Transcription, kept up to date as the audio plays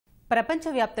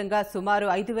ప్రపంచవ్యాప్తంగా సుమారు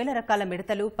 5,000 రకాల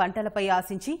మిడతలు పంటలపై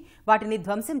ఆశించి వాటిని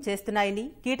ధ్వంసం చేస్తున్నాయని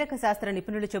కీటక శాస్త్ర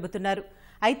నిపుణులు చెబుతున్నారు.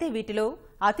 అయితే వీటిలో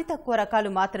అతి తక్కువ రకాలు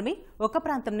మాత్రమే ఒక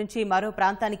ప్రాంతం నుంచి మరో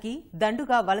ప్రాంతానికి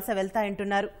దండుగా వలస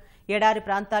వెళ్తాయంటున్నారు. ఎడారి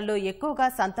ప్రాంతాల్లో ఎక్కువగా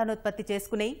సంతానోత్పత్తి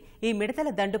చేసుకునే ఈ మిడతల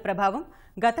దండు ప్రభావం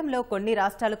గతంలో కొన్ని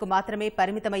రాష్ట్రాలకు మాత్రమే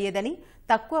పరిమితమయ్యేదని,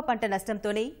 తక్కువ పంట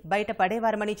నష్టంతోనే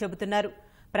బయటపడేవారమని చెబుతున్నారు.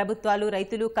 ప్రభుత్వాలు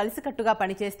రైతులు కలిసికట్టుగా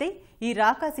పనిచేస్తే ఈ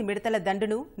రాకాసి మిడతల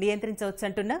దండును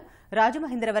నియంత్రించవచ్చంటున్న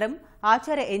రాజమహేంద్రవరం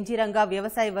ఆచార్య ఎన్జీ రంగా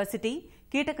వ్యవసాయ వర్సిటీ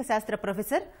కీటక శాస్త్ర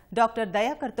ప్రొఫెసర్ డాక్టర్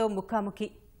దయాకర్తో ముఖాముఖి.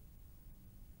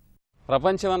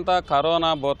 ప్రపంచమంతా కరోనా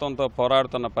భూతంతో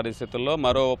పోరాడుతున్న పరిస్థితుల్లో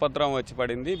మరో ఉపద్రవం వచ్చి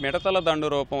పడింది. మిడతల దండు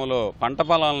రూపంలో పంట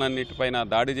పొలాలన్నిటిపైన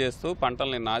దాడి చేస్తూ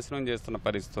పంటల్ని నాశనం చేస్తున్న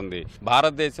పరిస్థితి ఉంది.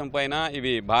 భారతదేశం పైన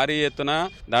ఇవి భారీ ఎత్తున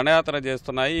దండయాత్ర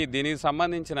చేస్తున్నాయి. దీనికి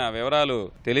సంబంధించిన వివరాలు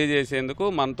తెలియజేసేందుకు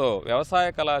మనతో వ్యవసాయ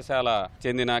కళాశాల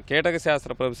చెందిన కీటక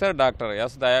శాస్త్ర ప్రొఫెసర్ డాక్టర్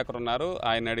ఎస్ దయాకర్ ఉన్నారు.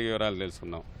 ఆయన అడిగి వివరాలు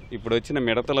తెలుసుకుందాం. ఇప్పుడు వచ్చిన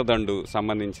మిడతల దండు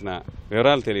సంబంధించిన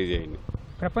వివరాలు తెలియజేయండి.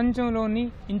 ప్రపంచంలోని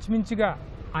ఇంచుమించుగా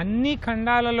అన్ని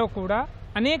ఖండాలలో కూడా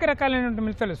అనేక రకాలైన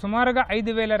మిడతలు, సుమారుగా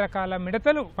 5,000 రకాల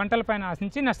మిడతలు పంటలపైన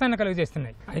ఆశించి నష్టాన్ని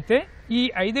కలుగజేస్తున్నాయి. అయితే ఈ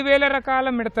 5,000 రకాల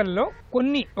మిడతల్లో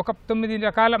ఒక 9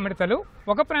 రకాల మిడతలు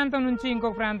ఒక ప్రాంతం నుంచి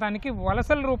ఇంకొక ప్రాంతానికి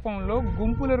వలసల రూపంలో,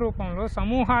 గుంపుల రూపంలో,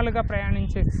 సమూహాలుగా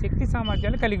ప్రయాణించే శక్తి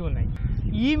సామర్థ్యాలు కలిగి ఉన్నాయి.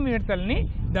 ఈ మిడతల్ని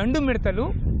దండు మిడతలు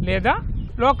లేదా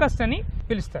లోకస్ట్ అని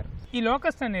పిలుస్తారు. ఈ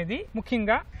లోకస్ట్ అనేది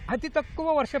ముఖ్యంగా అతి తక్కువ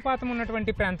వర్షపాతం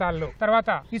ఉన్నటువంటి ప్రాంతాల్లో, తర్వాత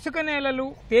ఇసుక నేలలు,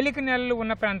 తేలిక నేలలు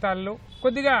ఉన్న ప్రాంతాల్లో,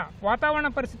 కొద్దిగా వాతావరణ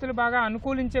పరిస్థితులు బాగా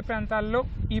అనుకూలించే ప్రాంతాల్లో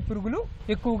ఈ పురుగులు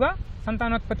ఎక్కువగా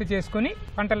సంతానోత్పత్తి చేసుకుని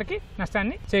పంటలకి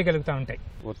నష్టాన్ని చేయగలుగుతూ ఉంటాయి.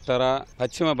 ఉత్తర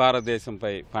పశ్చిమ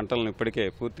భారతదేశంపై పంటలను ఇప్పటికే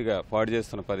పూర్తిగా పాడు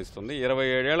చేస్తున్న పరిస్థితి ఉంది.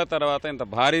 27 ఏళ్ల తర్వాత ఇంత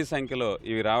భారీ సంఖ్యలో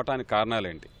ఇవి రావడానికి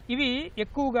కారణాలేంటి? ఇవి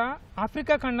ఎక్కువగా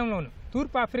ఆఫ్రికా ఖండంలోను,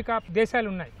 తూర్పు ఆఫ్రికా దేశాలు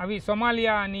ఉన్నాయి. అవి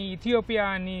సోమాలియా అని, ఇథియోపియా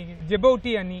అని,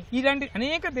 జిబౌటి అని, ఇలాంటి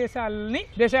అనేక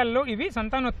దేశాల్లో ఇవి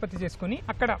సంతానోత్పత్తి చేసుకుని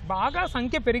అక్కడ బాగా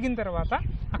సంఖ్య పెరిగిన తర్వాత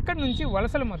అక్కడి నుంచి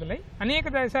వలసలు మొదలై అనేక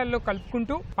దేశాల్లో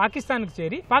కలుపుకుంటూ పాకిస్తాన్కు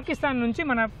చేరి, పాకిస్తాన్ నుంచి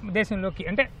మన దేశంలోకి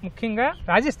అంటే ముఖ్యంగా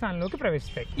రాజస్థాన్లోకి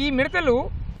ప్రవేశిస్తాయి. ఈ మిడతలు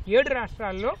 7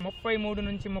 రాష్ట్రాల్లో 33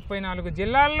 నుంచి 34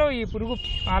 జిల్లాల్లో ఈ పురుగు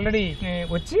ఆల్రెడీ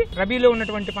వచ్చి రబీలో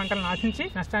ఉన్నటువంటి పంటలను ఆశించి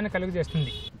నష్టాన్ని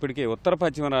కలుగజేస్తుంది. ఇప్పటికే ఉత్తర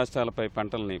పశ్చిమ రాష్ట్రాలపై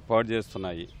పంటల్ని పాడు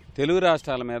చేస్తున్నాయి. తెలుగు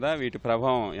రాష్ట్రాల మీద వీటి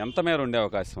ప్రభావం ఎంత మేర ఉండే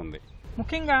అవకాశం ఉంది?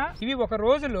 ముఖ్యంగా ఇవి ఒక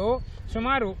రోజులో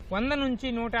సుమారు 100 నుంచి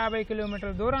 150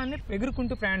 కిలోమీటర్ల దూరాన్ని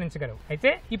ఎగురుకుంటూ ప్రయాణించగలవు.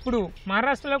 అయితే ఇప్పుడు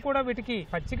మహారాష్ట్రలో కూడా వీటికి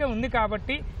పచ్చిక ఉంది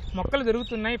కాబట్టి మొక్కలు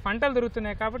దొరుకుతున్నాయి, పంటలు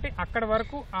దొరుకుతున్నాయి కాబట్టి అక్కడ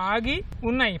వరకు ఆగి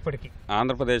ఉన్నాయి. ఇప్పటికీ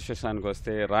ఆంధ్రప్రదేశ్ విషయానికి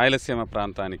వస్తే రాయలసీమ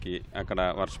ప్రాంతానికి అక్కడ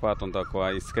వర్షపాతం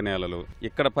తక్కువ, ఇసుక నేలలు,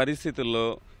 ఇక్కడ పరిస్థితుల్లో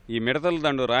ఈ మిడతల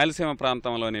దండు రాయలసీమ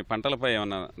ప్రాంతంలోని పంటలపై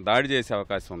ఏమైనా దాడి చేసే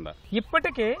అవకాశం ఉందా?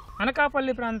 ఇప్పటికే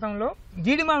అనకాపల్లి ప్రాంతంలో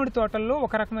జీడి మామిడి తోటల్లో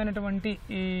ఒక రకమైనటువంటి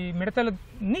ఈ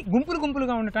మిడతలని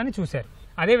గుంపులుగా ఉండటాన్ని చూశారు.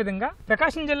 అదేవిధంగా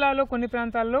ప్రకాశం జిల్లాలో కొన్ని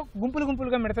ప్రాంతాల్లో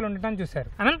గుంపులుగా మిడతలు ఉండటాన్ని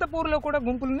చూశారు. అనంతపూర్లో కూడా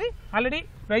గుంపులని ఆల్రెడీ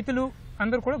రైతులు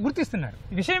అందరూ కూడా గుర్తిస్తున్నారు.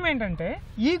 విషయం ఏంటంటే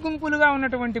ఈ గుంపులుగా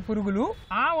ఉన్నటువంటి పురుగులు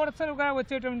ఆ వరుసలుగా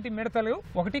వచ్చేటువంటి మిడతలు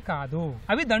ఒకటి కాదు,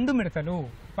 అవి దండు మిడతలు.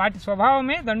 వాటి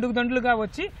స్వభావమే దండుగా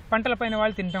వచ్చి పంటలపైన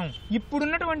వాళ్ళు తింటాం.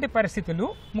 ఇప్పుడున్నటువంటి పరిస్థితులు,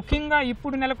 ముఖ్యంగా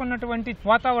ఇప్పుడు నెలకొన్నటువంటి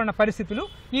వాతావరణ పరిస్థితులు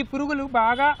ఈ పురుగులు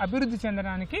బాగా అభివృద్ధి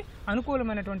చెందడానికి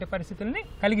అనుకూలమైనటువంటి పరిస్థితుల్ని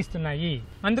కలిగిస్తున్నాయి.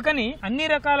 అందుకని అన్ని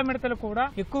రకాల మిడతలు కూడా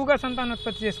ఎక్కువగా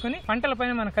సంతానోత్పత్తి చేసుకుని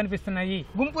పంటలపైన మనకు కనిపిస్తున్నాయి.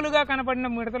 గుంపులుగా కనపడిన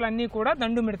మిడతలు అన్ని కూడా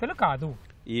దండు మిడతలు కాదు.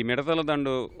 ఈ మిడతల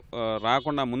దండు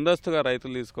రాకుండా ముందస్తుగా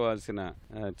రైతులు తీసుకోవాల్సిన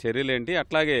చర్యలేంటి?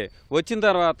 అట్లాగే వచ్చిన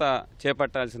తర్వాత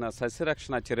చేపట్టాల్సిన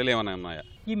సస్యరక్షణ చర్యలు ఏమైనా ఉన్నాయా?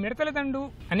 ఈ మిడతల దండు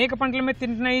అనేక పంటల మీద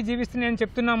తింటున్నాయి, జీవిస్తున్నాయి అని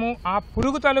చెప్తున్నాము. ఆ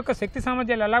పురుగు తాలూకా శక్తి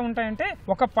సామర్థ్యాలు ఎలా ఉంటాయంటే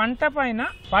ఒక పంట పైన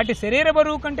వాటి శరీర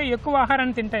బరువు కంటే ఎక్కువ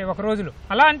ఆహారాన్ని తింటాయి ఒక రోజులో.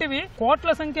 అలాంటివి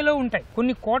కోట్ల సంఖ్యలో ఉంటాయి.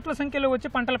 కొన్ని కోట్ల సంఖ్యలో వచ్చి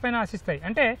పంటలపైన ఆశిస్తాయి.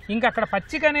 అంటే ఇంకా అక్కడ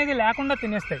పచ్చిక అనేది లేకుండా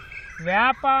తినేస్తాయి.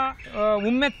 వేప,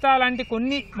 ఉమ్మెత్త లాంటి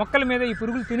కొన్ని మొక్కల మీద ఈ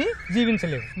పురుగులు తిని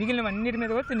జీవించలేవు. మిగిలినవన్నిటి మీద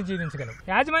కూడా తిని జీవించగలవు.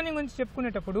 యాజమాన్యం గురించి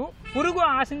చెప్పుకునేటప్పుడు పురుగు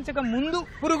ఆశించక ముందు,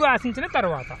 పురుగు ఆశించిన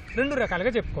తర్వాత 2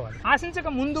 రకాలుగా చెప్పుకోవాలి. ఆశించక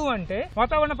ముందు అంటే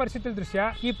వాతావరణ పరిస్థితుల దృష్ట్యా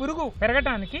ఈ పురుగు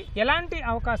పెరగటానికి ఎలాంటి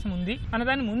అవకాశం ఉంది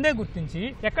అన్నదాన్ని ముందే గుర్తించి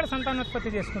ఎక్కడ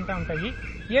సంతానోత్పత్తి చేసుకుంటూ ఉంటాయి,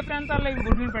 ఏ ప్రాంతాల్లో ఇవి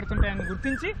గుడ్లను పెడుతుంటాయని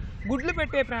గుర్తించి గుడ్లు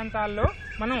పెట్టే ప్రాంతాల్లో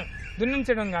మనం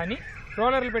దున్నించడం కానీ,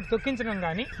 రోలర్లు పెట్టి తొక్కించడం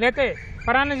కానీ, లేకపోతే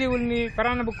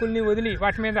పరాన్న బుక్కుల్ని వదిలి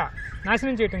వాటి మీద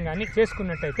నాశనం చేయటం కానీ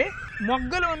చేసుకున్నట్టయితే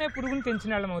మొగ్గలోనే పురుగును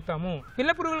తెంచిన వాళ్ళం అవుతాము.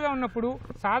 పిల్ల పురుగులుగా ఉన్నప్పుడు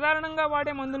సాధారణంగా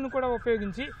వాడే మందులను కూడా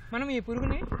ఉపయోగించి మనం ఈ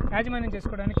పురుగుని యాజమాన్యం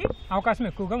చేసుకోవడానికి అవకాశం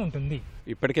ఎక్కువగా ఉంటుంది.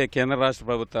 ఇప్పటికే కేంద్ర రాష్ట్ర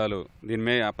ప్రభుత్వాలు దీని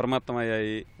మీద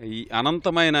అప్రమత్తమయ్యాయి. ఈ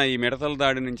అనంతమైన ఈ మిడతల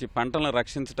దాడి నుంచి పంటలను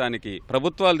రక్షించడానికి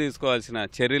ప్రభుత్వాలు తీసుకోవాల్సిన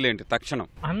చర్యలేంటి తక్షణం?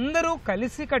 అందరూ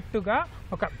కలిసికట్టుగా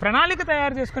ఒక ప్రణాళిక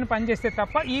తయారు చేసుకుని పనిచేస్తే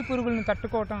తప్ప ఈ పురుగులను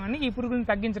తట్టుకోవటం అని, ఈ పురుగులను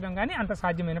తగ్గించడం కానీ అంత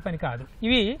సాధ్యమైన పని కాదు.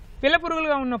 ఇవి పిల్ల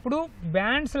పురుగులుగా ఉన్నప్పుడు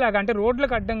బ్యాండ్స్ లాగా, అంటే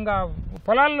రోడ్లకు అడ్డంగా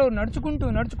పొలాల్లో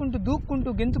నడుచుకుంటూ దూక్కుంటూ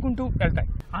గెంతుకుంటూ వెళ్తాయి.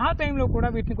 ఆ టైంలో కూడా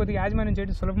వీటిని కొద్దిగా యాజమాన్యం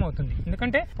చేయడం సులభం అవుతుంది.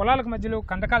 ఎందుకంటే పొలాలకు మధ్యలో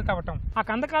కందకాలు తవ్వటం, ఆ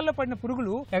కందకాల్లో పడిన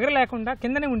పురుగులు ఎగరలేకుండా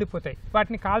కిందనే ఉండిపోతాయి.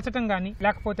 వాటిని కాల్చడం కానీ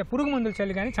లేకపోతే పురుగు మందులు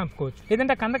చల్లి కానీ చంపుకోవచ్చు.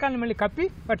 లేదంటే కందకాలను మళ్ళీ కప్పి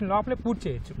వాటిని లోపలే పూర్తి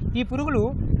చేయొచ్చు. ఈ పురుగులు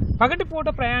పగటిపూట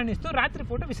ప్రయాణిస్తూ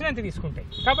రాత్రిపూట విశ్రాంతి తీసుకుంటాయి.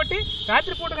 కాబట్టి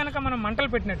రాత్రిపూట కనుక మనం మంటలు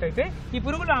పెట్టినట్టయితే ఈ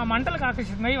పురుగులు ఆ మంటలకు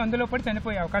ఆకర్షితమై అందులో పడి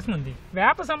చనిపోయే అవకాశం ఉంది.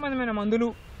 వేప సంబంధమైన మందులు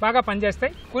బాగా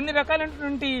పనిచేస్తాయి. కొన్ని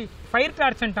రకాలైనటువంటి ఫైర్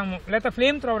టార్చ్ అంటాము, లేదా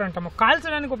ఫ్లేమ్ థ్రోవర్ అంటాము,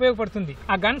 కాల్చడానికి ఉపయోగపడుతుంది.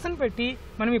 ఆ గన్స్ని పెట్టి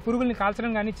మనం ఈ పురుగుల్ని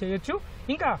కాల్చడం కానీ చేయొచ్చు.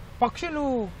 ఇంకా పక్షులు,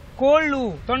 కోళ్ళు,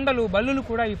 తొండలు, బల్లులు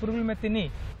కూడా ఈ పురుగుల మీద తిని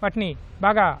వాటిని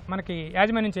బాగా మనకి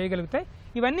యాజమాన్యం చేయగలుగుతాయి.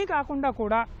 ఇవన్నీ కాకుండా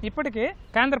కూడా ఇప్పటికే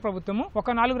కేంద్ర ప్రభుత్వము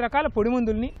ఒక 4 రకాల పొడి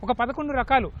మందుల్ని, ఒక 11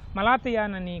 రకాలు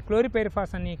మలాథియాన్ అని,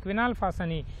 క్లోరిపైరిఫాస్ అని, క్వినాల్ఫాస్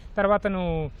అని, తర్వాతను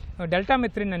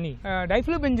డెల్టామెథ్రిన్ అని,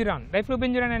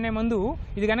 డైఫ్లూబెంజురాన్ అనే మందు,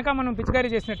 ఇది కనుక మనం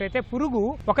పిచికారీ చేసినట్టయితే పురుగు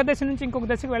ఒక దశ నుంచి ఇంకొక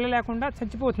దశకు వెళ్ళలేకుండా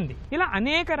చచ్చిపోతుంది. ఇలా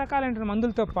అనేక రకాలైన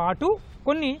మందులతో పాటు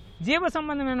కొన్ని జీవ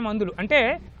సంబంధమైన మందులు, అంటే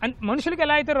మనుషులకు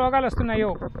ఎలా అయితే రోగాలు వస్తున్నాయో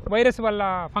వైరస్ వల్ల,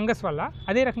 ఫంగస్ వల్ల,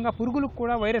 అదే రకంగా పురుగులకు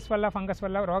కూడా వైరస్ వల్ల, ఫంగస్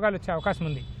వల్ల రోగాలు వచ్చే అవకాశం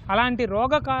ఉంది. అలాంటి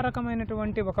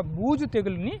రోగకారకమైనటువంటి ఒక బూజు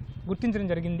తెగులుని గుర్తించడం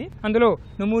జరిగింది. అందులో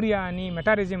నొమూరియా అని,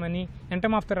 మెటారిజియం అని,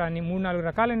 ఎంటమాఫ్తరా అని 3-4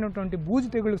 రకాలైనటువంటి బూజు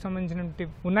తెగుళ్ళకు సంబంధించినటువంటి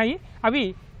ఉన్నాయి. అవి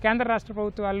కేంద్ర రాష్ట్ర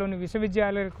ప్రభుత్వాల్లోని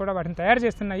విశ్వవిద్యాలయాలు కూడా వాటిని తయారు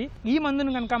చేస్తున్నాయి. ఈ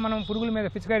మందును కనుక మనం పురుగుల మీద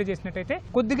పిచికారీ చేసినట్టయితే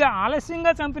కొద్దిగా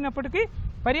ఆలస్యంగా చంపినప్పటికీ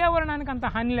పర్యావరణానికి అంత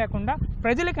హాని లేకుండా,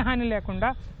 ప్రజలకి హాని లేకుండా,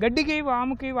 గడ్డికి,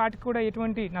 వాముకి, వాటికి కూడా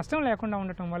ఎటువంటి నష్టం లేకుండా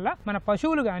ఉండటం వల్ల మన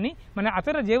పశువులు కానీ, మన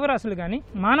ఇతర జీవరాశులు కానీ,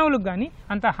 మానవులకు కానీ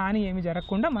అంత హాని ఏమి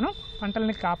జరగకుండా మనం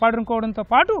పంటలని కాపాడుకోవడంతో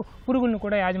పాటు పురుగులను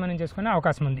కూడా యాజమాన్యం చేసుకునే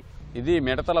అవకాశం ఉంది. ఇది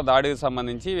మిడతల దాడికి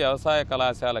సంబంధించి వ్యవసాయ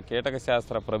కళాశాల కీటక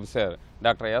శాస్త్ర ప్రొఫెసర్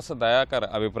డాక్టర్ ఎస్ దయాకర్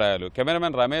అభిప్రాయాలు.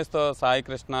 Cameraman రమేష్తో Sai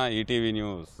Krishna, ETV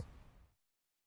news.